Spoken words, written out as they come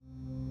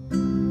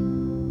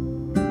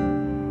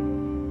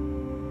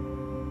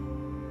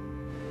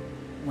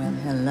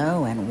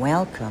Hello and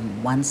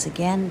welcome once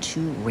again to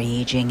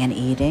Raging and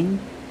Eating.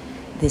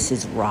 This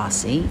is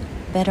Rossi,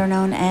 better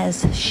known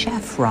as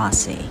Chef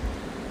Rossi,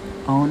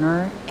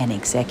 owner and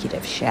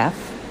executive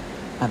chef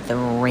of the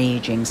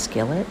Raging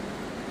Skillet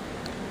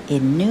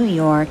in New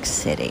York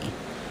City.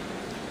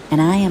 And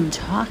I am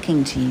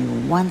talking to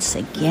you once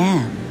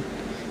again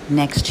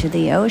next to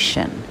the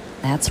ocean.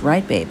 That's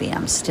right, baby,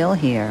 I'm still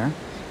here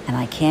and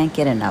I can't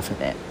get enough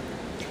of it.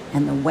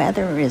 And the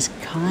weather is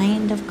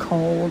kind of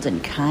cold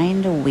and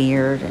kind of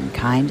weird and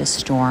kind of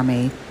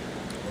stormy.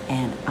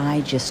 And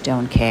I just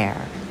don't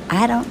care.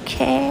 I don't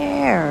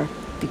care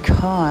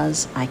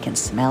because I can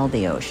smell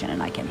the ocean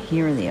and I can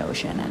hear the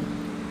ocean. And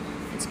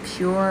it's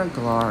pure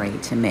glory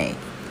to me.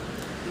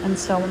 And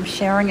so I'm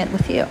sharing it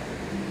with you.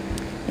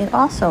 It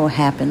also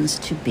happens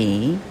to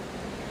be,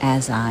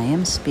 as I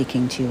am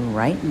speaking to you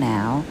right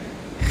now,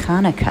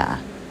 Hanukkah.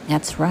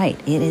 That's right,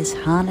 it is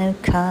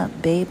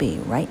Hanukkah, baby,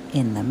 right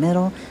in the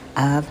middle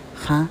of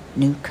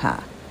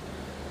Hanukkah.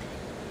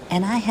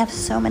 And I have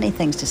so many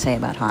things to say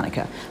about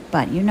Hanukkah,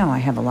 but you know I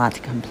have a lot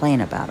to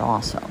complain about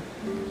also.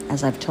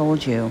 As I've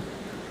told you,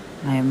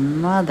 my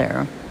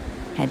mother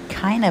had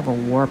kind of a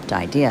warped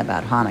idea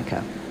about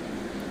Hanukkah.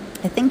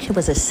 I think it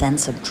was a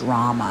sense of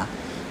drama.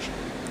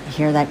 You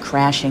hear that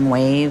crashing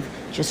wave?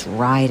 Just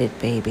ride it,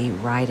 baby,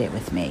 ride it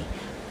with me.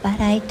 But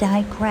I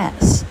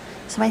digress.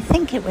 So I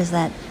think it was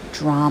that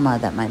drama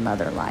that my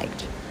mother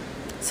liked.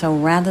 So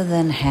rather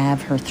than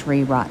have her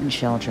 3 rotten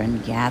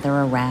children gather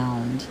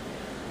around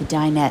the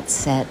dinette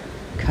set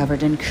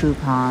covered in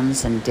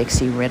coupons and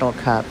Dixie Riddle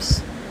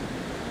cups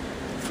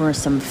for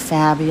some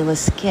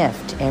fabulous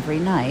gift every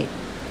night,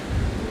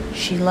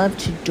 she loved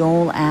to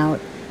dole out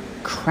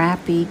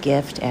crappy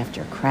gift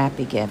after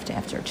crappy gift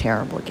after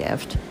terrible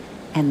gift.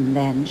 And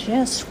then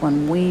just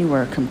when we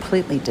were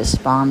completely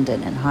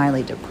despondent and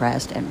highly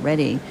depressed and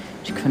ready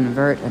to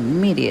convert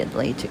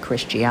immediately to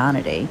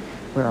Christianity,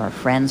 where our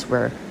friends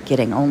were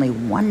getting only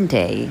one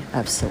day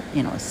of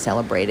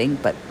celebrating,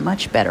 but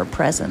much better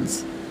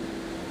presents,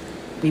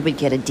 we would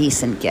get a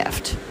decent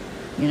gift,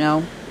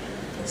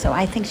 So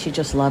I think she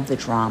just loved the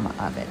drama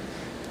of it.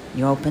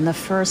 You open the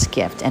first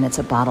gift, and it's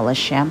a bottle of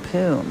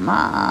shampoo.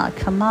 Ma,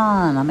 come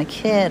on, I'm a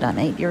kid, I'm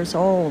 8 years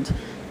old.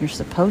 You're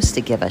supposed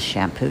to give us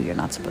shampoo. You're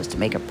not supposed to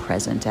make a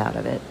present out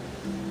of it.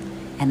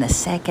 And the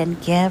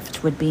second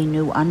gift would be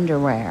new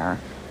underwear.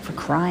 For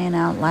crying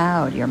out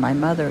loud, you're my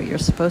mother. You're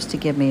supposed to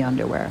give me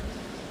underwear.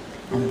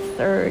 And the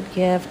third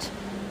gift,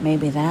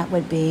 maybe that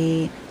would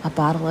be a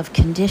bottle of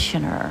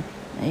conditioner.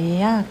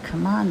 Yeah,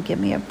 come on, give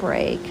me a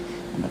break.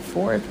 And the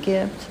fourth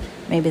gift,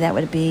 maybe that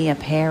would be a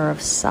pair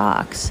of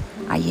socks.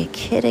 Are you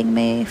kidding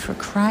me? For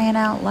crying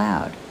out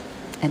loud.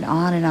 And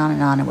on and on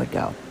and on it would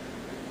go.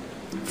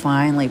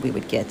 Finally, we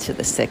would get to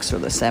the 6th or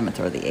the 7th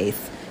or the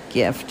 8th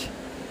gift.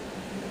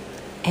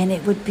 And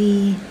it would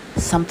be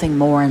something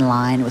more in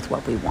line with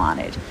what we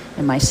wanted.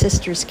 In my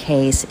sister's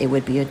case, it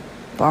would be a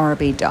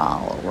Barbie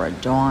doll or a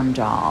Dawn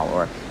doll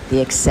or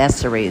the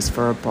accessories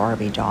for a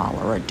Barbie doll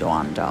or a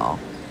Dawn doll.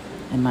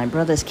 In my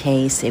brother's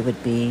case, it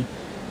would be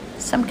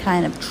some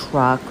kind of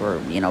truck or,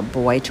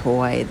 boy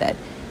toy that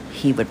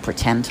he would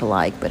pretend to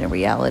like, but in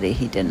reality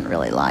he didn't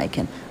really like.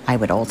 And I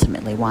would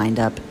ultimately wind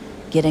up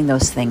getting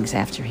those things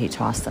after he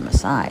tossed them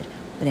aside.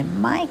 But in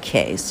my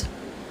case,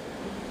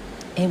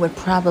 it would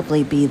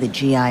probably be the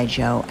G.I.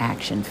 Joe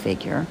action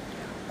figure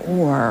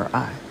or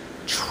a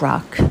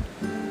truck,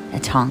 a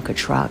Tonka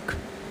truck,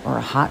 or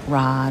a hot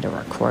rod or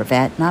a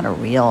Corvette. Not a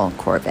real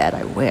Corvette,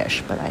 I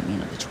wish, but I mean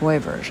the toy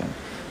version.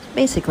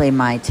 Basically,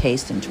 my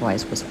taste in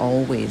toys was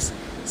always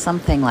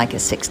something like a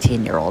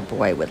 16-year-old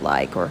boy would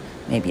like, or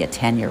maybe a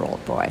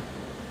 10-year-old boy.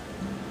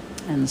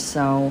 And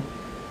so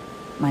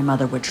my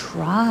mother would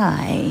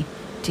try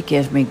to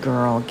give me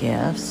girl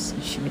gifts.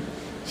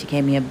 She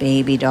gave me a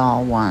baby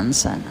doll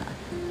once, and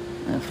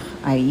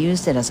I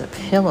used it as a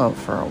pillow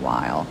for a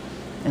while,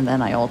 and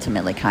then I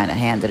ultimately kind of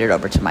handed it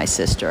over to my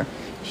sister.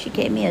 She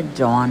gave me a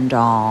Dawn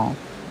doll,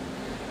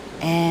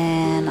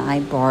 and I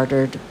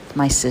bartered with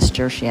my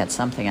sister. She had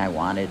something I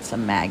wanted,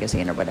 some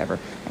magazine or whatever.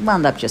 I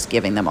wound up just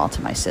giving them all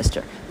to my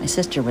sister. My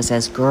sister was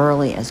as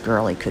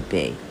girly could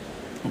be,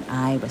 and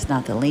I was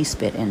not the least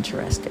bit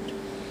interested.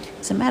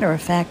 As a matter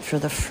of fact, for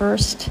the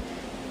first,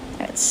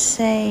 I'd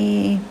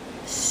say,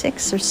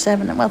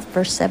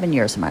 first 7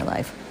 years of my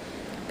life,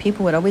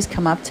 people would always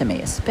come up to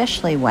me,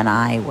 especially when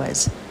I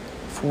was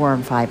 4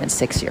 and 5 and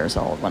 6 years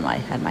old, when I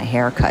had my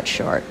hair cut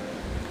short.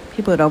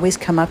 People would always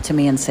come up to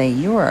me and say,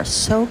 "You are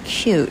so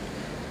cute.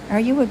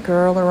 Are you a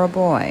girl or a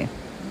boy?"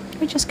 They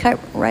would just cut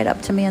right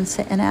up to me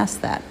and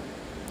ask that.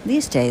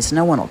 These days,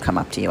 no one will come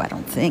up to you, I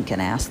don't think,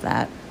 and ask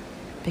that,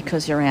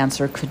 because your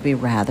answer could be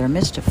rather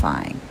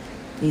mystifying.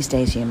 These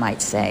days, you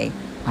might say,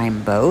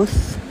 "I'm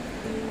both,"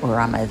 or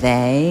 "I'm a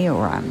they,"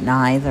 or "I'm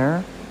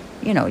neither."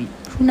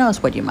 Who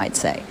knows what you might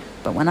say.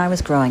 But when I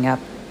was growing up,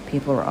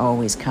 people were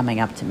always coming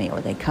up to me,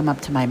 or they'd come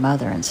up to my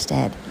mother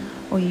instead.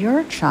 "Oh,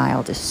 your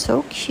child is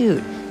so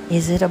cute.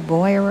 Is it a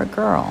boy or a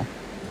girl?"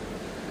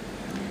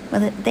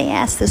 Well, they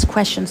asked this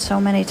question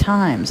so many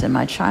times in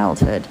my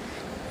childhood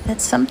that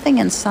something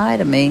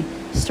inside of me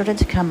started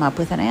to come up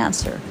with an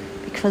answer.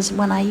 Because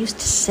when I used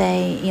to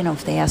say,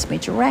 if they asked me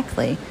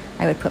directly,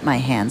 I would put my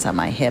hands on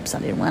my hips. I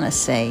didn't want to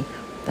say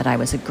that I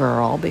was a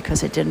girl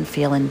because it didn't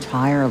feel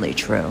entirely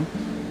true.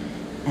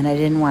 And I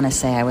didn't want to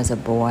say I was a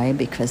boy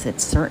because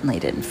it certainly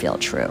didn't feel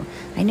true.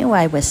 I knew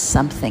I was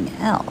something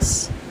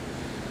else,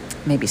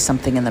 maybe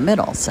something in the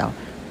middle. So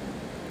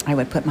I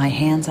would put my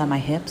hands on my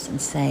hips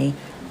and say,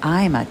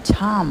 I'm a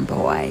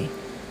tomboy.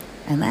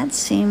 And that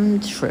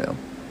seemed true.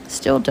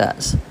 Still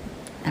does.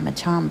 I'm a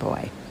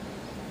tomboy.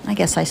 I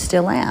guess I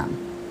still am,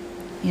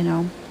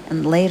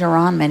 And later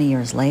on, many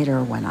years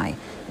later, when I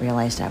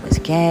realized I was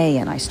gay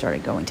and I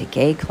started going to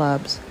gay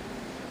clubs,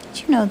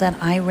 did you know that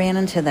I ran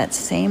into that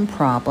same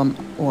problem,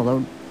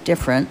 although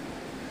different,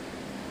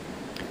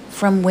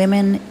 from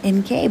women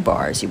in gay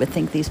bars? You would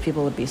think these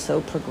people would be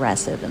so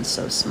progressive and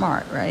so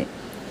smart, right?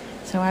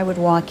 So I would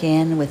walk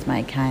in with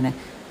my kind of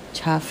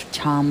tough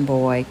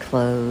tomboy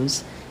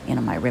clothes,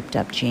 my ripped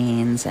up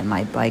jeans and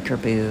my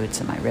biker boots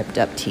and my ripped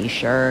up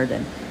t-shirt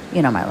and,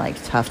 my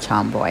tough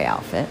tomboy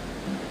outfit.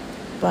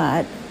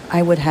 But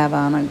I would have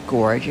on a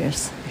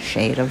gorgeous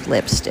shade of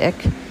lipstick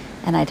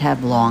and I'd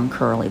have long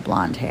curly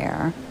blonde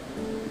hair.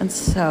 And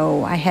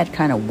so I had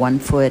kind of 1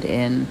 foot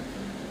in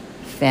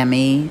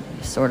femme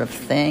sort of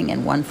thing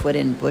and 1 foot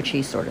in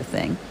butchy sort of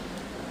thing.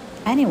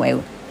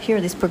 Anyway, here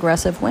are these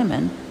progressive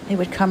women. They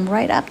would come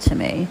right up to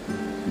me.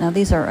 Now,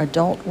 these are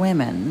adult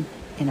women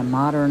in a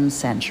modern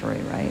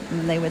century, right?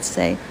 And they would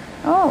say,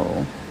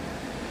 oh,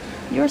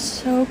 you're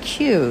so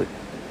cute.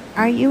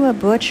 Are you a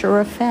butch or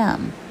a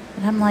femme?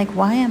 And I'm like,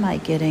 why am I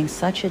getting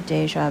such a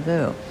deja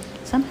vu?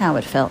 Somehow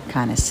it felt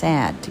kind of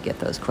sad to get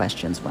those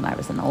questions when I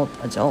was an old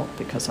adult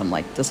because I'm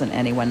like, doesn't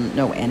anyone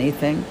know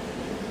anything?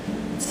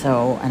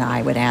 So, and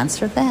I would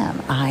answer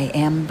them, I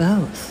am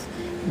both,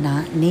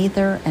 not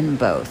neither and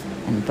both,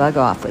 and bug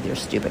off with your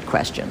stupid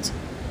questions.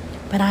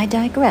 But I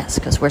digress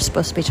because we're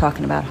supposed to be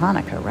talking about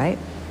Hanukkah, right?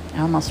 I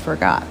almost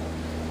forgot.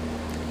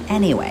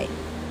 Anyway,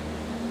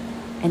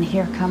 and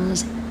here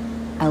comes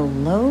a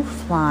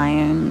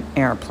low-flying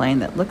airplane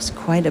that looks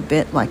quite a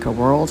bit like a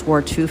World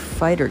War II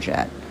fighter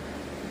jet.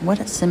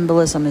 What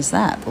symbolism is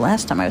that? The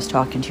last time I was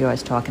talking to you, I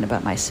was talking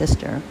about my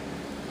sister,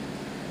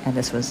 and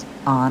this was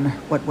on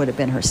what would have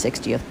been her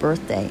 60th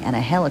birthday, and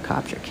a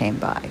helicopter came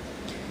by.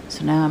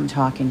 So now I'm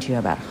talking to you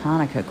about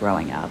Hanukkah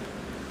growing up,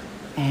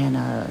 and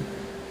a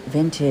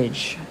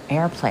vintage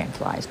airplane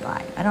flies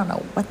by. I don't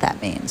know what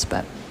that means,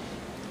 but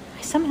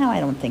somehow I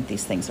don't think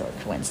these things are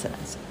a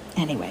coincidence.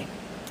 Anyway,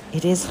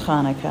 it is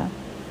Hanukkah,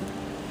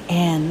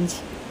 and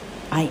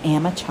I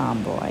am a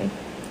tomboy,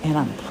 and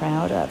I'm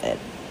proud of it.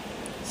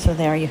 So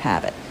there you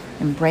have it.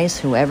 Embrace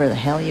whoever the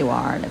hell you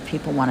are, and if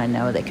people want to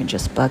know, they can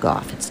just bug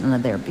off. It's none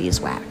of their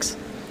beeswax.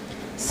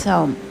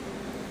 So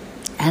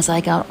as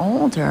I got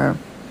older,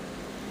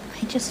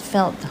 I just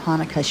felt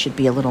Hanukkah should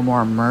be a little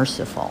more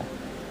merciful.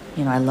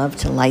 I love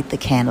to light the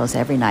candles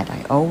every night.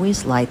 I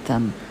always light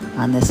them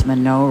on this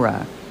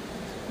menorah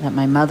that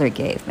my mother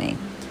gave me.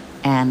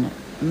 And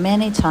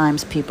many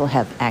times people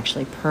have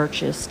actually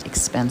purchased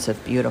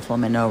expensive, beautiful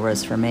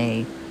menorahs for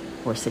me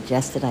or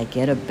suggested I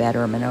get a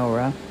better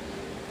menorah.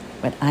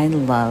 But I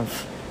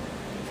love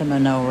the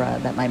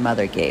menorah that my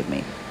mother gave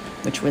me,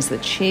 which was the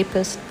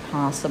cheapest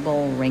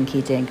possible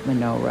rinky-dink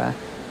menorah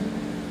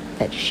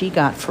that she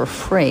got for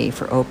free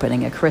for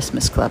opening a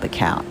Christmas Club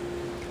account.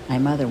 My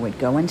mother would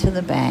go into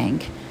the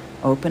bank,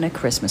 open a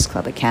Christmas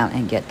Club account,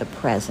 and get the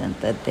present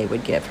that they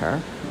would give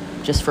her.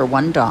 Just for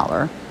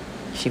 $1,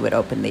 she would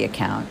open the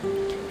account.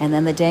 And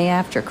then the day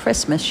after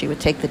Christmas, she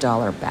would take the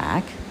dollar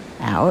back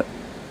out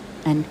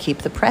and keep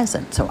the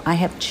present. So I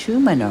have 2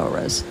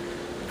 menorahs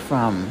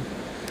from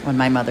when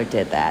my mother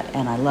did that,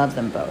 and I love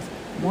them both.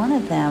 One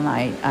of them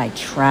I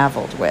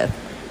traveled with,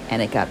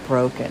 and it got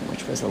broken,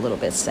 which was a little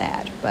bit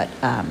sad. But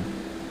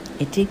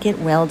it did get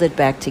welded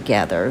back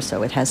together,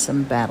 so it has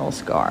some battle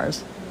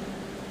scars.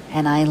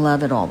 And I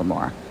love it all the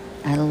more.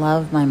 I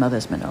love my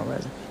mother's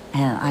menorahs.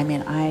 And I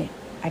mean,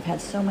 I've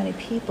had so many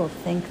people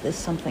think there's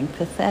something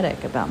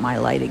pathetic about my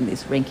lighting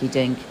these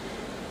rinky-dink,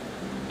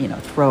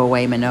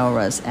 throwaway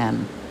menorahs,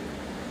 and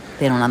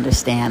they don't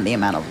understand the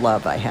amount of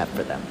love I have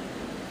for them.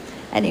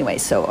 Anyway,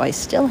 so I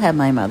still have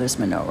my mother's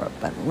menorah,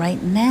 but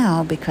right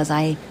now, because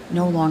I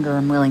no longer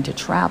am willing to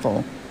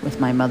travel with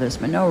my mother's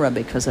menorah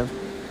because of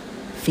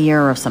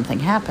fear of something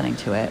happening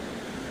to it,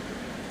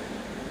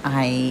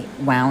 I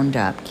wound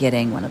up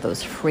getting one of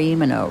those free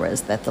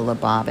menorahs that the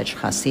Lubavitch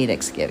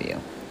Hasidics give you.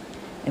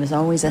 It was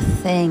always a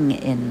thing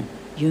in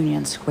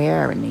Union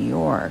Square in New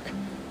York.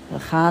 The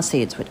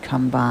Hasids would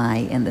come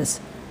by in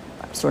this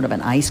sort of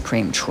an ice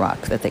cream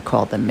truck that they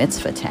called the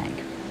mitzvah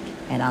tank.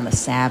 And on the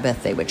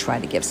Sabbath, they would try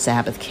to give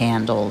Sabbath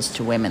candles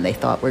to women they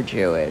thought were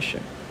Jewish.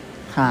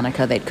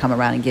 Hanukkah, they'd come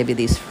around and give you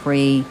these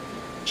free,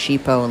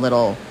 cheapo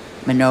little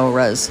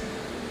menorahs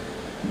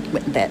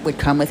that would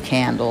come with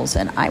candles.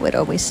 And I would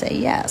always say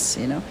yes,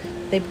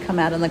 They'd come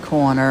out in the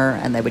corner,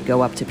 and they would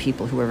go up to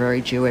people who were very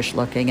Jewish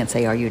looking and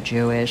say, are you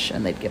Jewish?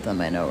 And they'd give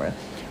them a menorah.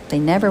 They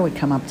never would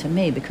come up to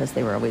me because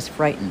they were always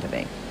frightened of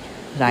me.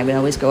 But I would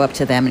always go up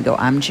to them and go,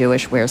 I'm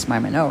Jewish, where's my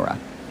menorah?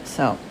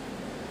 So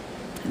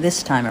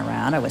This time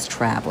around, I was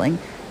traveling.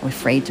 I was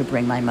afraid to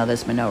bring my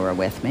mother's menorah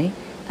with me,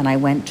 and I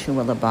went to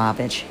a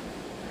Lubavitch,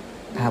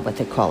 what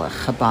they call a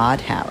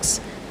Chabad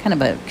house, kind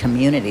of a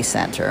community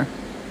center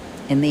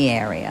in the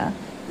area,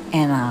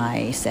 and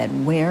I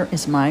said, "Where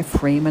is my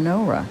free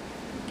menorah?"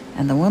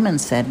 And the woman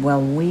said,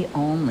 "Well, we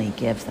only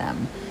give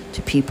them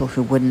to people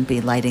who wouldn't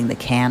be lighting the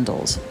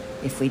candles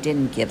if we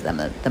didn't give them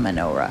the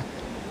menorah."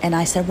 And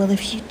I said, "Well,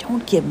 if you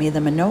don't give me the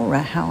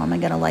menorah, how am I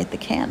going to light the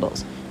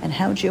candles? And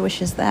how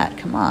Jewish is that?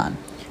 Come on."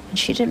 And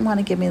she didn't want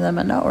to give me the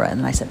menorah.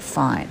 And I said,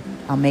 "Fine,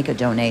 I'll make a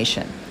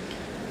donation."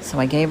 So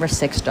I gave her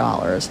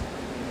 $6,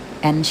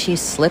 and she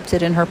slipped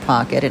it in her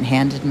pocket and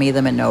handed me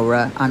the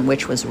menorah, on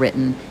which was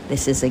written,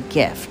 "This is a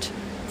gift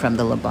from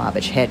the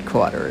Lubavitch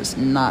headquarters,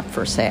 not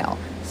for sale."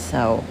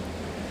 So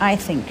I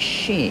think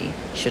she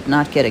should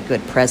not get a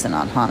good present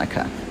on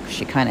Hanukkah.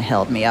 She kind of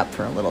held me up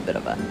for a little bit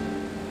of a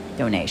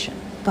donation.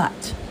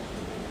 But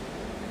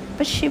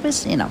she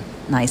was,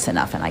 nice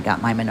enough, and I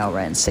got my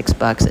menorah, and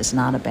 $6 is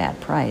not a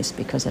bad price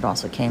because it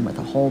also came with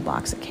a whole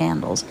box of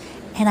candles,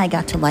 and I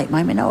got to light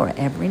my menorah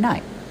every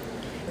night.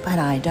 But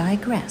I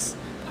digress,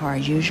 par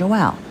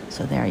usual,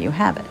 so there you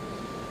have it.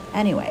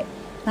 Anyway,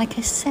 like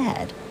I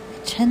said,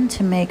 I tend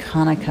to make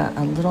Hanukkah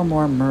a little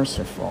more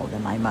merciful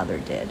than my mother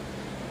did,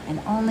 and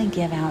only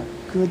give out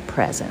good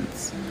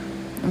presents.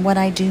 And what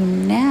I do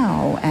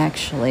now,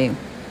 actually,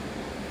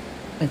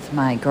 with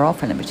my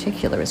girlfriend in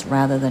particular, is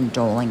rather than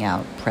doling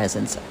out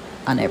presents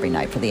on every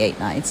night for the 8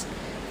 nights,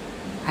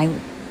 I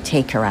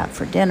take her out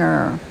for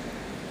dinner,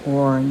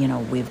 or,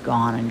 we've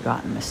gone and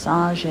gotten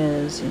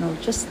massages,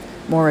 just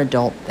more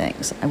adult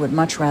things. I would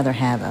much rather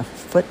have a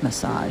foot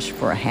massage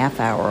for a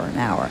half hour or an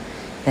hour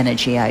than a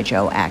G.I.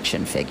 Joe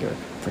action figure,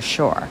 for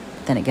sure.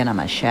 Then again, I'm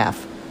a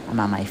chef. I'm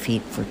on my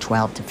feet for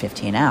 12 to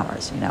 15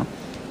 hours,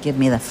 Give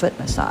me the foot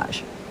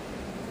massage.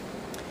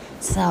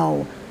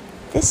 So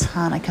this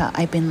Hanukkah,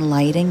 I've been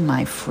lighting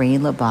my free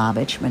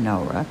Lubavitch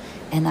menorah,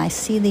 and I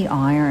see the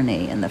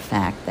irony in the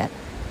fact that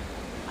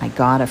I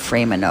got a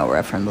free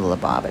menorah from the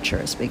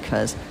Lubavitchers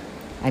because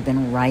I've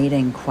been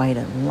writing quite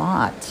a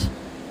lot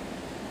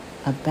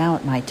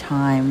about my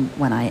time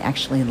when I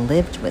actually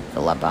lived with the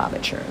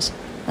Lubavitchers.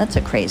 That's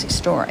a crazy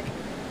story.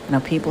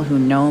 People who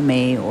know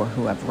me or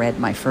who have read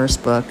my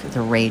first book,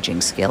 The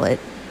Raging Skillet,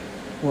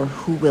 or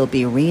who will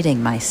be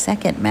reading my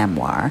second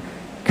memoir,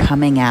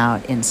 coming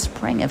out in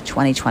spring of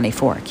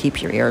 2024.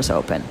 Keep your ears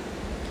open.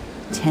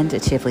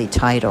 Tentatively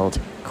titled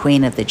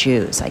Queen of the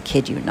Jews. I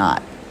kid you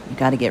not. You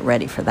got to get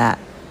ready for that.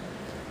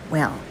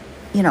 Well,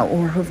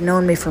 or who've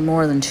known me for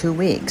more than 2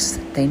 weeks,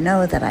 they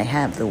know that I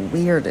have the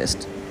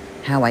weirdest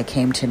how I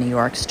came to New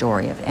York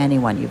story of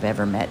anyone you've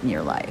ever met in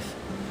your life.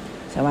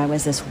 So I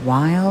was this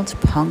wild,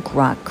 punk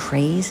rock,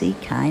 crazy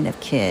kind of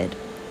kid,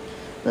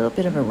 a little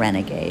bit of a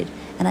renegade,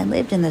 and I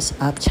lived in this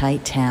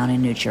uptight town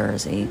in New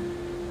Jersey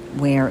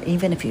where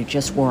even if you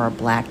just wore a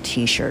black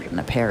t-shirt and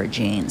a pair of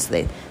jeans,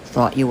 they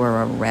thought you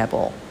were a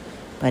rebel.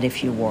 But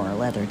if you wore a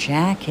leather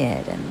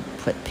jacket and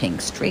put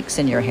pink streaks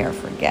in your hair,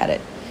 forget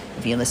it.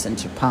 If you listened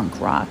to punk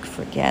rock,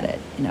 forget it,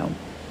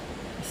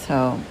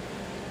 So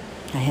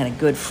I had a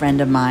good friend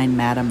of mine,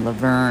 Madame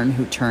Laverne,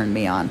 who turned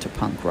me on to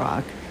punk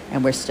rock,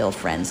 and we're still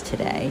friends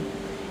today.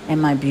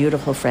 And my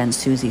beautiful friend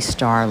Susie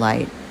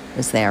Starlight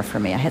was there for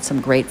me. I had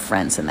some great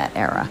friends in that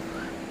era.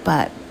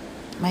 But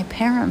my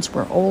parents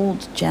were old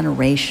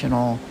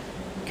generational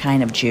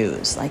kind of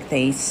Jews. Like,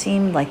 they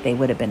seemed like they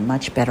would have been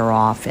much better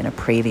off in a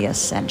previous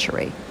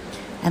century.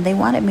 And they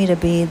wanted me to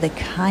be the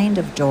kind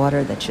of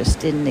daughter that just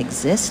didn't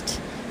exist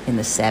in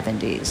the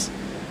 70s.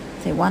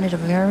 They wanted a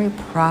very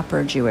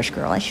proper Jewish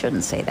girl. I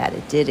shouldn't say that.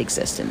 It did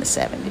exist in the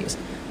 70s.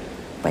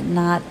 But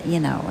not,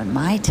 in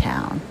my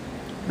town.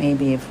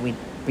 Maybe if we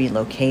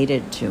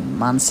relocated to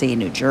Muncie,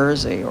 New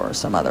Jersey, or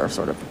some other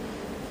sort of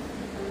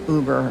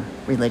uber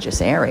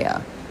religious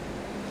area.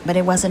 But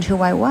it wasn't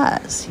who I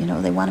was.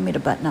 They wanted me to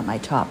button up my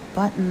top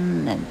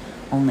button and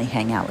only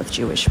hang out with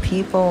Jewish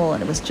people,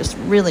 and it was just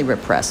really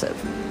repressive.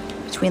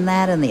 Between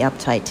that and the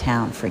uptight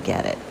town,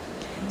 forget it.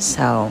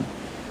 So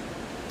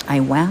I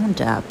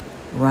wound up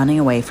running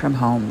away from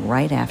home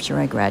right after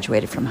I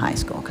graduated from high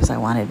school because I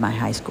wanted my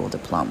high school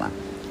diploma.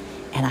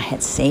 And I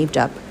had saved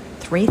up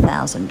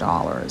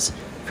 $3,000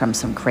 from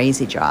some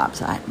crazy jobs.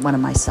 One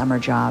of my summer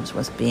jobs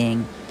was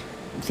being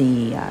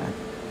the,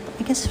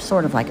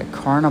 sort of like a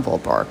carnival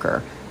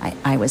barker.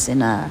 I was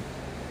in a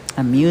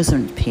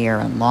amusement pier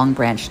in Long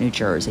Branch, New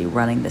Jersey,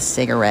 running the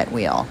cigarette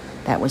wheel.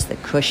 That was the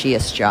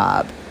cushiest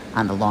job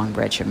on the Long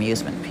Branch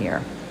amusement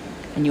pier.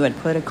 And you would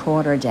put a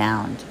quarter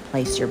down to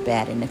place your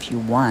bet, and if you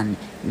won,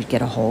 you'd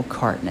get a whole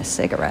carton of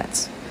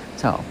cigarettes.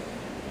 So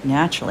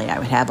naturally, I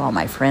would have all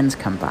my friends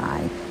come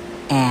by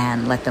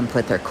and let them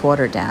put their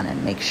quarter down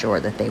and make sure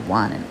that they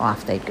won, and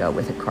off they'd go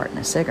with a carton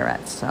of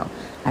cigarettes. So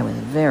I was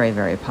very,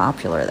 very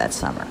popular that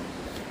summer.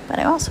 But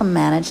I also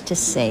managed to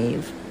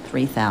save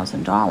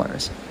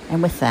 $3,000.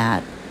 And with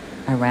that,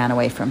 I ran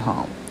away from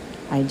home.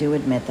 I do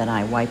admit that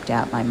I wiped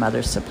out my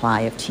mother's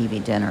supply of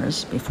TV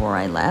dinners before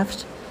I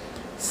left.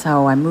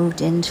 So I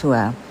moved into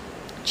a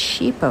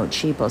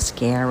cheapo,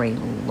 scary,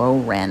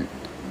 low-rent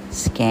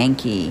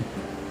skanky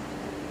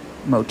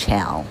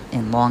motel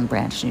in Long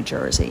Branch, New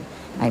Jersey.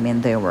 I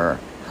mean, there were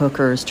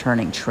hookers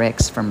turning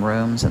tricks from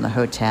rooms in the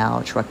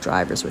hotel. Truck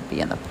drivers would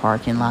be in the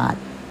parking lot.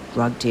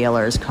 Drug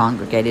dealers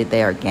congregated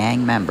there,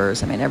 gang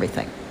members, I mean,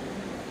 everything.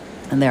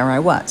 And there I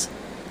was,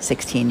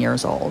 16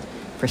 years old.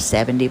 For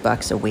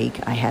 $70 a week,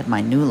 I had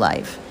my new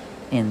life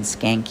in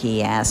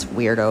skanky-ass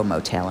weirdo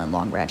motel in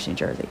Long Branch, New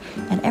Jersey.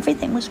 And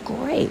everything was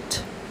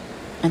great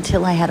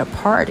until I had a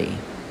party.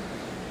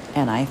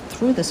 And I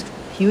threw this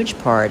huge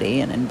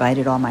party and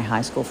invited all my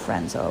high school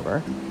friends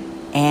over.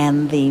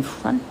 And the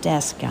front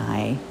desk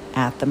guy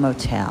at the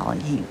motel,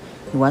 he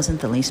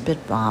wasn't the least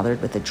bit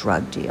bothered with the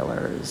drug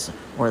dealers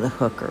or the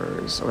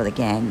hookers or the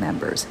gang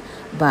members.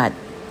 But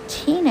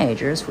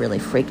teenagers really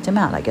freaked him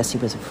out. I guess he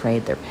was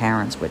afraid their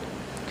parents would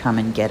come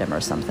and get him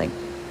or something.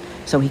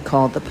 So he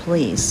called the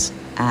police,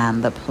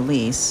 and the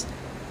police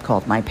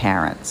called my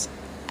parents.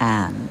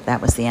 And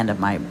that was the end of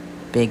my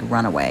big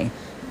runaway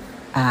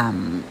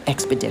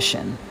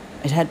expedition.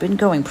 It had been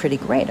going pretty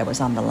great. I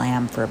was on the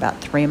lam for about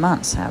 3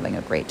 months, having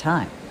a great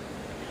time.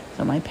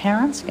 So my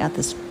parents got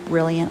this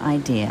brilliant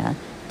idea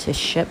to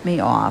ship me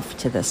off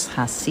to this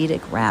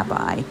Hasidic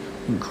rabbi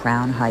in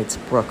Crown Heights,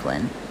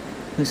 Brooklyn,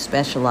 who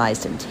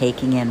specialized in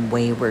taking in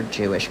wayward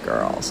Jewish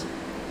girls.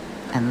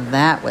 And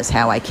that was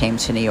how I came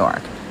to New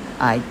York.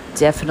 I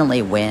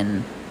definitely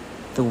win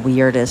the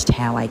weirdest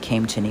how I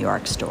came to New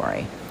York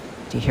story.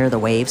 Do you hear the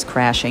waves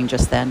crashing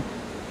just then?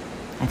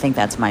 I think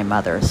that's my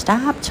mother.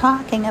 Stop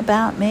talking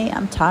about me.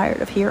 I'm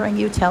tired of hearing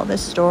you tell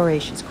this story.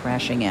 She's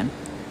crashing in.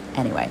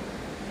 Anyway,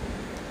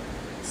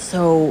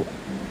 so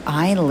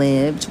I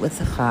lived with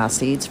the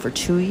Hasids for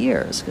 2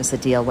 years because the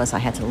deal was I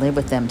had to live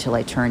with them till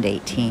I turned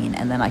 18,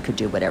 and then I could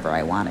do whatever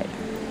I wanted.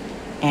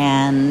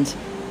 And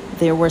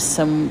there were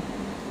some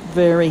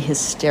very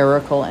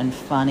hysterical and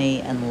funny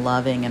and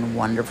loving and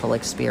wonderful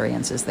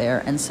experiences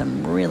there, and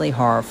some really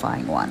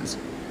horrifying ones.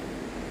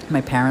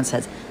 My parents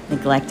had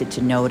neglected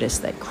to notice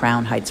that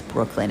Crown Heights,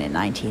 Brooklyn in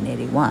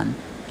 1981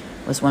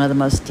 was one of the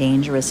most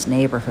dangerous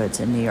neighborhoods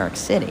in New York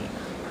City.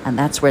 And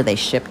that's where they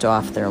shipped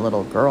off their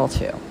little girl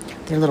to,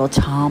 their little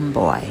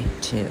tomboy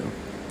to.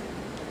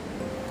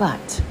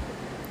 But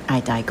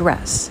I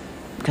digress,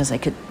 because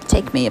it could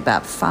take me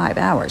about 5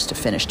 hours to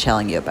finish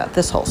telling you about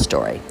this whole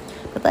story.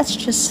 But let's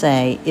just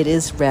say it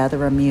is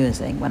rather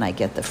amusing when I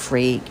get the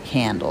free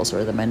candles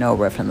or the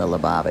menorah from the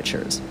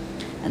Lubavitchers.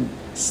 And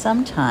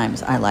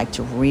sometimes I like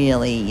to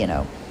really,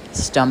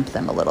 stump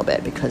them a little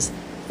bit, because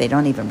they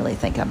don't even really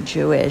think I'm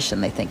Jewish,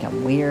 and they think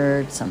I'm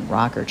weird, some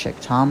rocker chick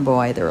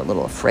tomboy. They're a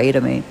little afraid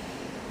of me.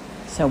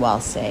 So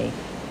I'll say,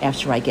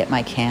 after I get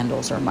my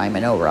candles or my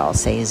menorah, I'll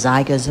say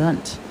sei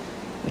gesund,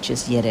 which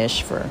is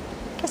Yiddish for,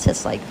 I guess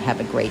it's like have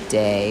a great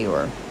day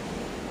or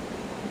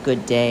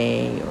good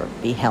day or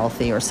be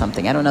healthy or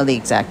something. I don't know the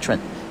exact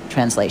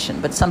translation,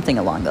 but something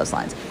along those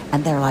lines.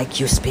 And they're like,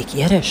 you speak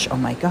Yiddish? Oh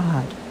my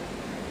God.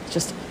 It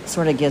just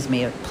sort of gives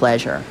me a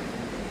pleasure.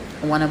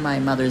 One of my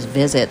mother's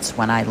visits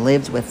when I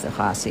lived with the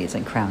Hasids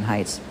in Crown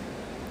Heights,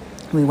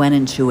 we went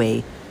into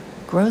a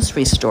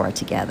grocery store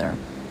together.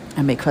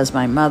 And because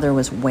my mother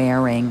was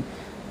wearing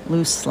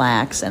loose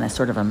slacks and a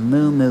sort of a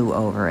muumuu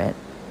over it,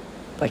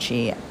 but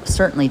she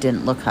certainly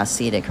didn't look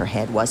Hasidic. Her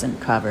head wasn't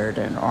covered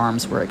and her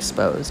arms were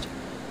exposed.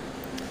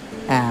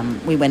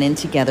 We went in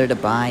together to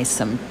buy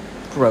some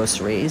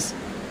groceries,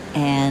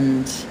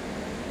 and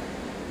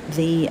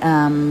the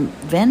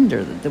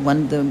vendor,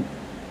 the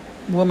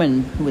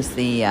woman who was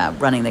the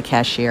running the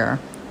cashier,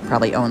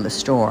 probably owned the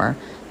store,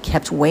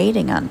 kept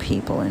waiting on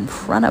people in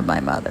front of my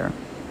mother,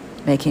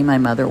 making my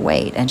mother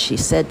wait. And she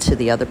said to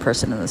the other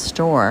person in the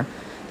store,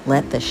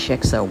 let the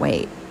shiksa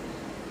wait,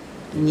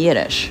 in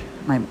Yiddish.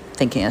 I'm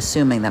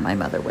assuming that my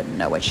mother wouldn't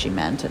know what she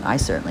meant, and I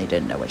certainly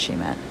didn't know what she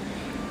meant.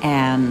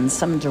 And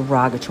some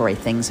derogatory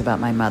things about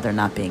my mother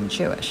not being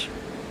Jewish.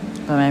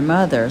 But my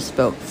mother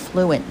spoke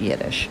fluent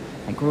Yiddish.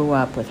 I grew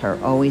up with her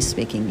always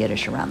speaking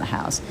Yiddish around the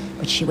house,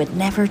 but she would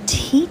never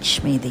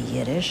teach me the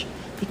Yiddish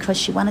because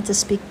she wanted to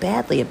speak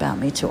badly about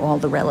me to all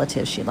the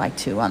relatives she liked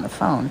to, on the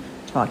phone,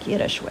 talk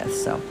Yiddish with.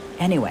 So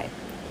anyway,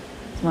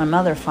 my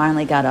mother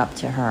finally got up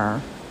to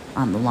her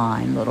on the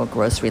line, little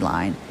grocery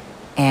line,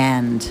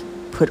 and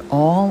put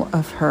all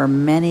of her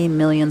many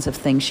millions of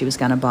things she was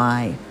going to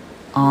buy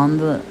on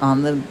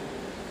the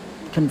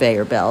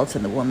conveyor belt,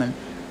 and the woman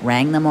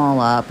rang them all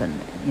up, and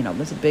it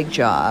was a big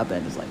job,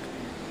 and it was like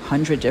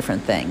 100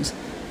 different things.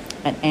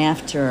 And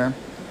after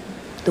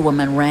the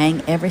woman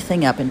rang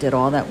everything up and did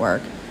all that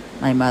work,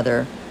 my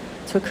mother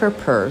took her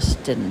purse,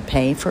 didn't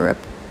pay for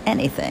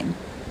anything,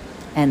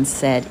 and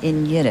said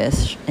in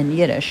Yiddish,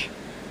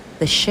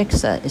 the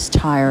shiksa is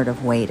tired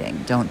of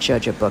waiting. Don't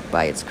judge a book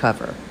by its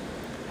cover.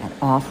 And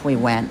off we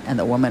went, and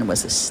the woman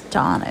was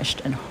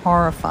astonished and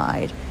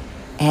horrified,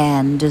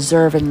 and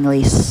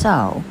deservingly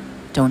so.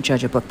 Don't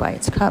judge a book by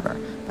its cover.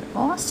 But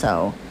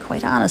also,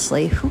 quite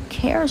honestly, who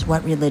cares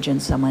what religion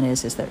someone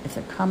is? If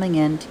they're coming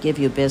in to give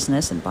you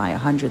business and buy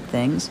 100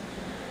 things,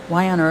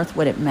 why on earth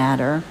would it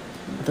matter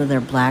whether they're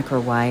black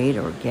or white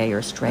or gay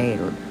or straight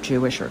or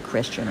Jewish or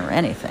Christian or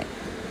anything?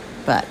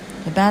 But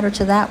it mattered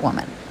to that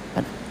woman.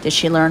 Did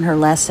she learn her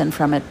lesson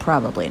from it?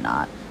 Probably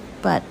not.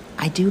 But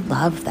I do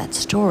love that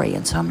story,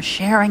 and so I'm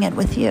sharing it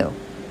with you.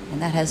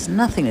 And that has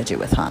nothing to do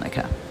with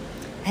Hanukkah.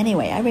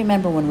 Anyway, I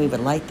remember when we would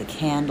light the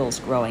candles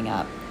growing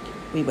up,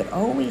 we would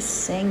always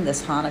sing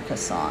this Hanukkah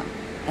song.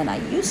 And I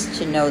used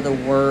to know the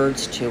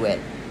words to it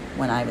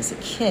when I was a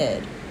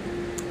kid.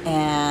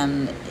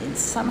 And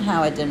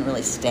somehow it didn't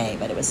really stay,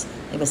 but it was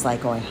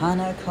like Oy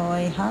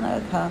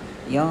Hanukkah,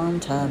 Yom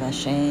Tov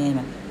Hashem,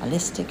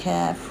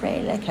 Alistika,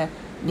 Freilika,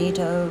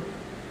 Nito,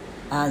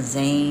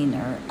 Azain,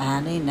 or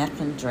Ali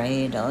Neffen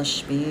Dreidel,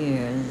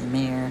 Spiers,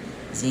 Meer,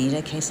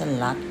 Zida,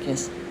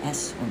 Kesalatkis,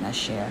 Es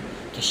Unasher,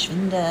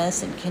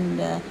 Geschwindes and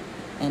Kinder,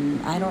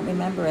 and I don't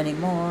remember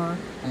anymore.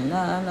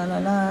 La la la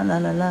la la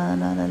la la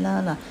la la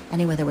la.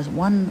 Anyway, there was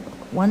one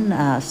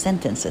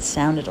sentence that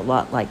sounded a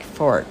lot like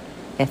fart,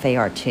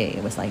 F-A-R-T.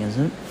 It was like a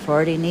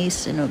farty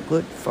niece and a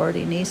good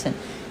farty niece,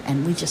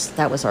 and we just,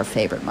 that was our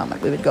favorite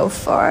moment. We would go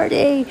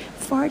farty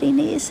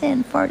niece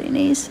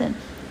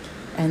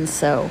and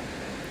so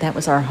that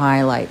was our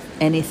highlight.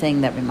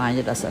 Anything that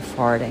reminded us of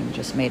farting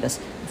just made us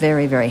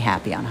very, very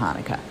happy on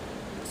Hanukkah.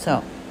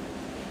 So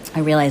I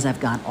realize I've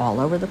gone all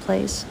over the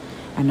place.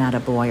 I'm not a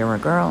boy or a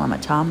girl. I'm a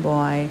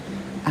tomboy.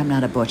 I'm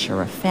not a butch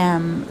or a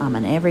femme. I'm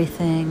an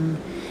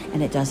everything.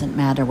 And it doesn't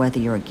matter whether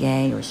you're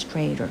gay or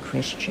straight or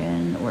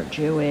Christian or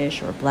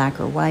Jewish or black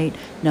or white.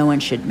 No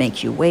one should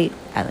make you wait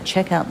at the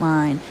checkout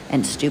line,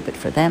 and stupid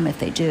for them if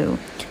they do.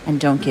 And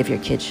don't give your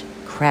kids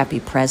crappy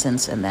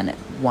presents and then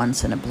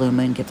once in a blue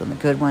moon give them a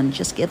good one.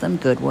 Just give them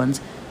good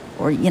ones,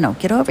 or,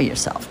 get over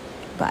yourself.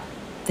 But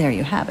there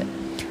you have it.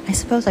 I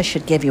suppose I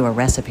should give you a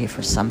recipe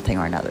for something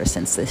or another,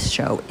 since this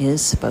show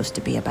is supposed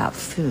to be about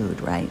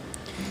food, right?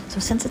 So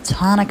since it's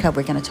Hanukkah,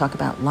 we're going to talk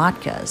about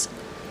latkes.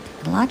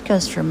 And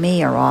latkes for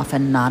me are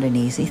often not an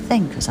easy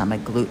thing because I'm a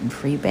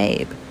gluten-free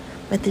babe.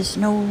 But there's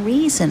no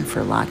reason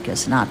for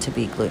latkes not to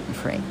be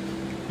gluten-free.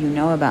 You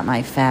know about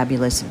my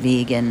fabulous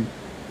vegan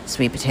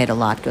sweet potato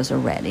latkes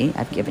already.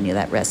 I've given you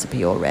that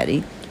recipe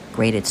already.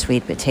 Grated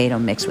sweet potato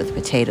mixed with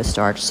potato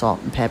starch,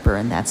 salt, and pepper,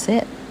 and that's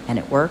it. And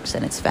it works,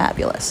 and it's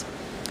fabulous.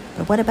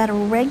 But what about a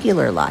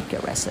regular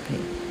latke recipe?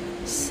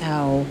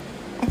 So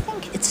I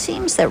think it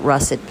seems that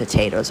russet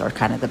potatoes are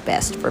kind of the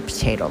best for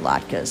potato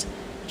latkes.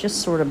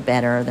 Just sort of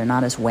better. They're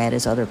not as wet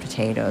as other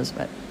potatoes,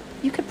 but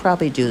you could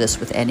probably do this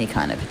with any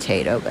kind of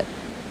potato, but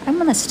I'm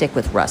going to stick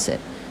with russet.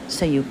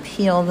 So you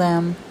peel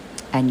them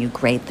and you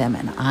grate them,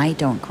 and I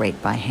don't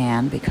grate by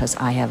hand because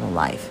I have a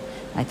life.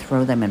 I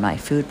throw them in my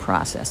food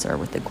processor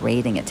with the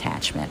grating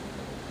attachment.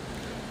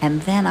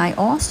 And then I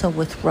also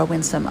would throw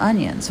in some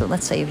onions. So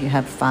let's say if you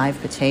have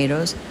 5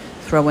 potatoes,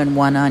 throw in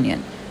 1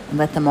 onion and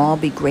let them all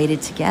be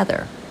grated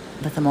together.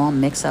 Let them all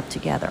mix up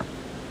together.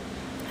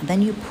 And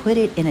then you put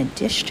it in a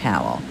dish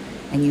towel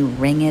and you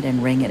wring it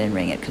and wring it and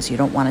wring it because you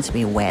don't want it to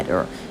be wet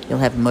or you'll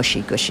have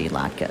mushy, gushy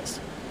latkes.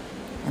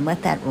 And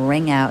let that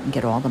wring out and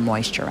get all the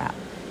moisture out.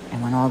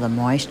 And when all the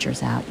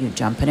moisture's out, you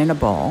dump it in a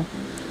bowl.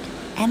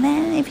 And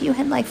then if you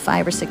had like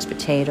 5 or 6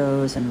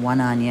 potatoes and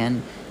 1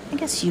 onion, I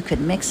guess you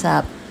could mix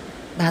up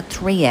about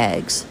 3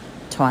 eggs,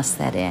 toss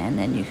that in,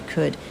 and you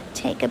could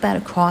take about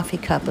a coffee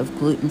cup of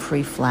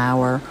gluten-free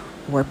flour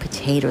or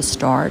potato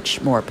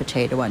starch, more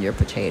potato on your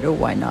potato,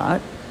 why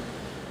not?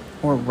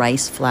 Or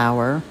rice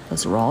flour,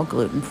 those are all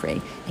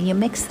gluten-free. And you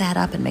mix that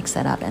up,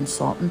 and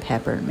salt and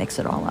pepper, and mix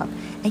it all up.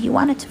 And you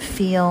want it to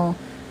feel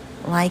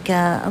like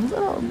a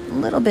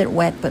little bit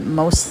wet, but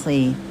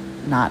mostly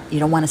not. You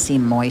don't want to see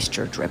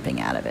moisture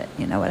dripping out of it,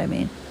 you know what I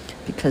mean?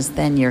 Because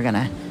then you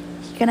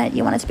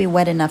want it to be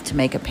wet enough to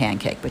make a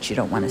pancake, but you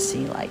don't want to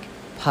see like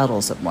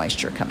puddles of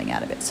moisture coming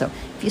out of it. So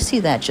if you see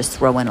that, just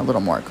throw in a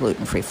little more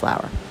gluten-free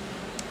flour.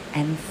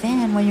 And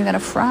then when you're going to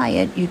fry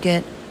it, you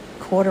get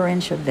 1/4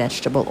 inch of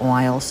vegetable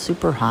oil,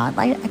 super hot.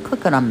 I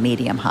cook it on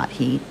medium hot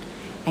heat,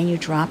 and you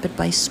drop it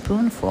by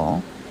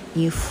spoonful.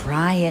 You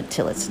fry it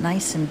till it's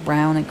nice and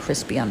brown and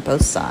crispy on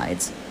both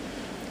sides,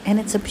 and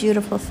it's a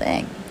beautiful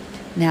thing.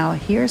 Now,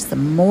 here's the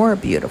more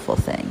beautiful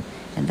thing,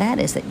 and that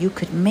is that you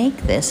could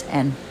make this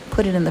and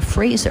put it in the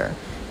freezer.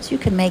 So you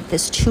can make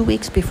this 2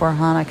 weeks before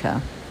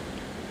Hanukkah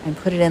and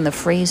put it in the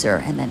freezer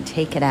and then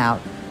take it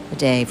out a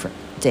day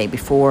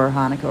before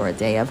Hanukkah or a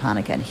day of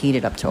Hanukkah and heat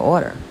it up to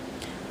order.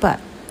 But,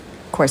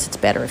 of course, it's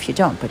better if you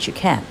don't, but you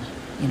can.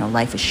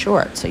 Life is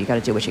short, so you got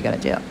to do what you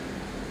got to do.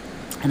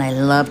 And I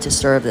love to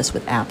serve this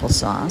with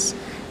applesauce.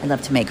 I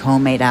love to make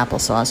homemade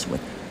applesauce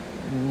with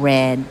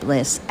red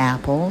Bliss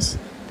apples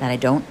that I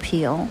don't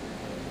peel,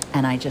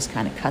 and I just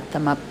kind of cut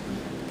them up,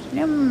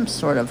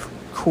 sort of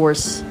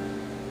coarse,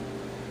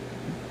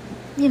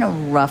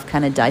 rough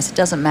kind of dice. It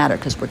doesn't matter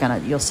because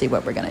you'll see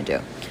what we're gonna do.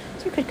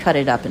 So you could cut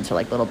it up into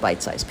like little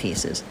bite-sized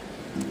pieces,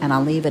 and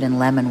I'll leave it in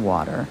lemon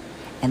water,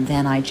 and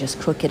then I just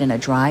cook it in a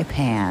dry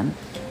pan.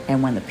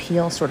 And when the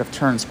peel sort of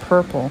turns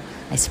purple,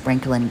 I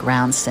sprinkle in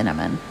ground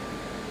cinnamon.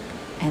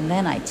 And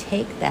then I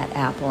take that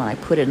apple and I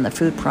put it in the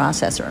food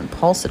processor and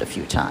pulse it a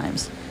few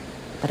times.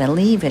 But I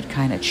leave it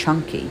kind of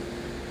chunky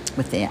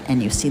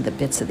and you see the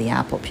bits of the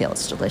apple peel.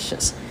 It's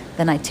delicious.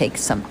 Then I take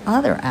some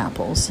other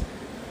apples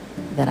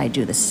that I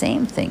do the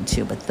same thing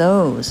to, but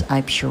those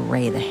I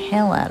puree the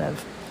hell out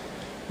of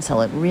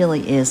until it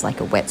really is like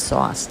a wet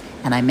sauce,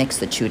 and I mix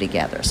the two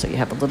together. So you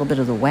have a little bit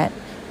of the wet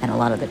and a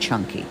lot of the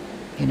chunky.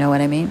 You know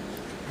what I mean?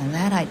 And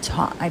that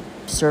I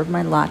serve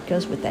my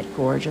latkes with that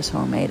gorgeous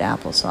homemade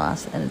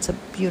applesauce, and it's a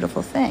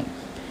beautiful thing.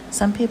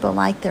 Some people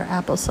like their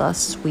applesauce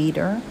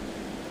sweeter.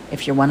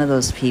 If you're one of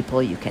those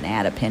people, you can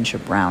add a pinch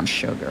of brown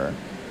sugar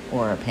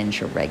or a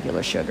pinch of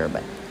regular sugar,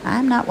 but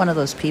I'm not one of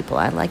those people.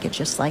 I like it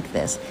just like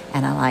this,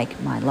 and I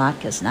like my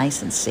latkes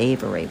nice and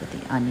savory with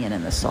the onion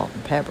and the salt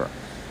and pepper.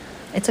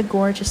 It's a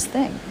gorgeous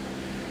thing.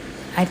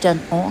 I've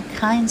done all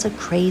kinds of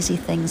crazy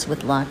things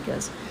with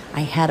latkes.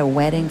 I had a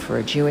wedding for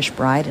a Jewish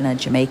bride and a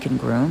Jamaican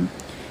groom,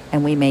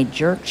 and we made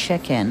jerk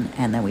chicken,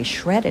 and then we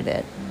shredded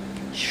it.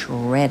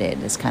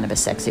 Shredded is kind of a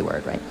sexy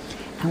word, right?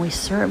 And we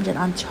served it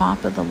on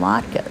top of the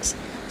latkes.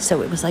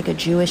 So it was like a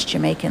Jewish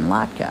Jamaican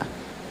latke.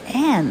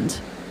 And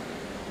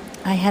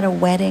I had a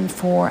wedding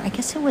for, I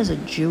guess it was a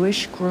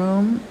Jewish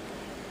groom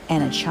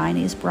and a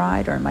Chinese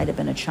bride, or it might have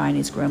been a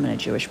Chinese groom and a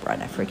Jewish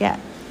bride, I forget.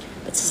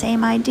 But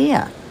same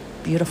idea.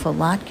 Beautiful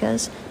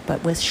latkes,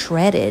 but with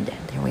shredded,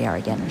 there we are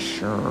again,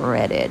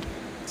 shredded.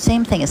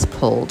 Same thing as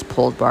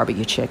pulled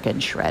barbecue chicken,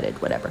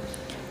 shredded, whatever.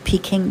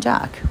 Peking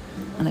duck.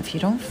 And if you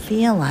don't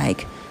feel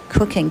like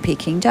cooking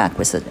Peking duck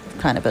was a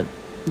kind of a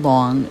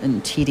long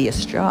and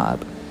tedious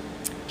job,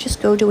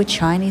 just go to a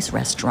Chinese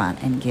restaurant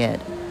and get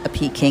a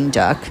Peking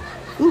duck.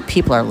 Ooh,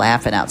 people are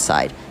laughing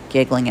outside,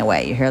 giggling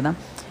away. You hear them?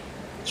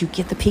 You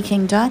get the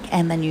Peking duck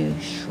and then you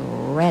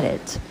shred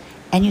it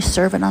and you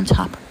serve it on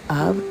top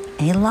of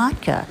a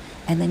latke.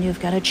 And then you've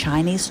got a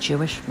Chinese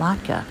Jewish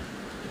latke.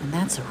 And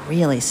that's a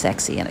really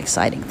sexy and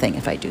exciting thing,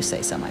 if I do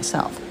say so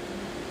myself.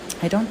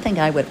 I don't think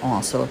I would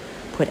also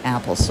put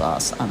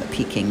applesauce on the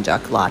Peking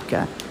duck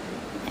latke.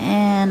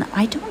 And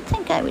I don't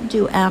think I would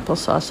do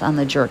applesauce on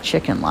the jerk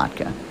chicken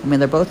latke. I mean,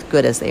 they're both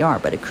good as they are,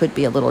 but it could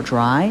be a little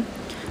dry.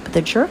 But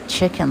the jerk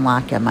chicken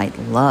latke might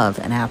love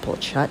an apple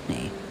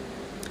chutney.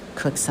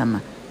 Cook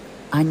some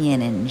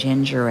onion and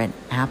ginger and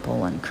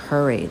apple and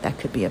curry. That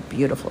could be a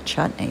beautiful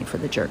chutney for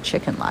the jerk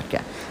chicken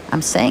latke.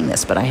 I'm saying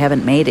this, but I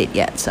haven't made it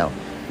yet, so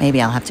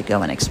maybe I'll have to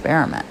go and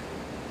experiment.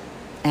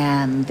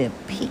 And the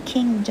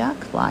Peking duck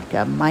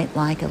latke might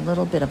like a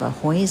little bit of a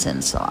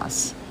hoisin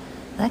sauce.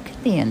 That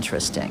could be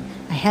interesting.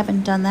 I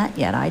haven't done that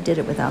yet. I did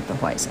it without the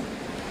hoisin.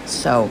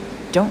 So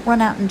don't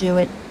run out and do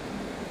it.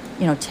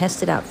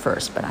 Test it out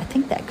first. But I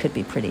think that could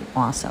be pretty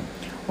awesome.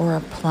 Or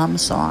a plum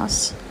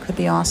sauce could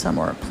be awesome.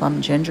 Or a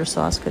plum ginger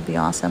sauce could be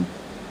awesome.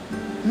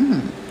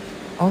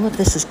 All of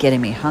this is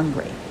getting me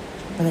hungry.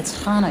 But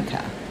it's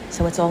Hanukkah,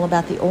 so it's all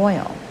about the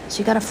oil. So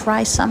you got to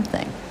fry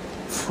something.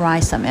 Fry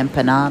some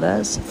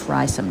empanadas,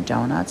 fry some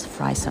donuts,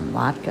 fry some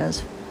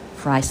latkes,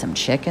 fry some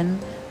chicken,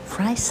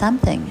 fry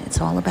something. It's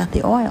all about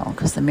the oil,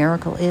 because the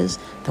miracle is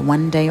the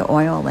one-day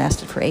oil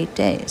lasted for 8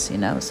 days,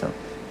 so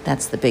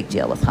that's the big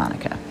deal with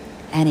Hanukkah.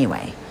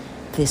 Anyway,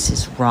 this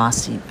is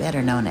Rossi,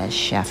 better known as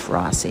Chef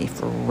Rossi,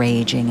 for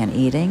Raging and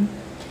Eating.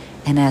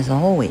 And as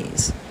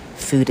always,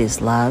 food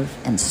is love,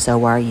 and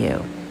so are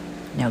you.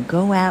 Now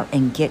go out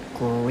and get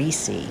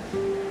greasy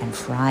and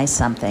fry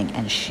something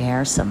and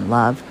share some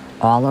love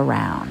all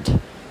around.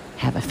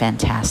 Have a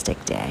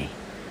fantastic day.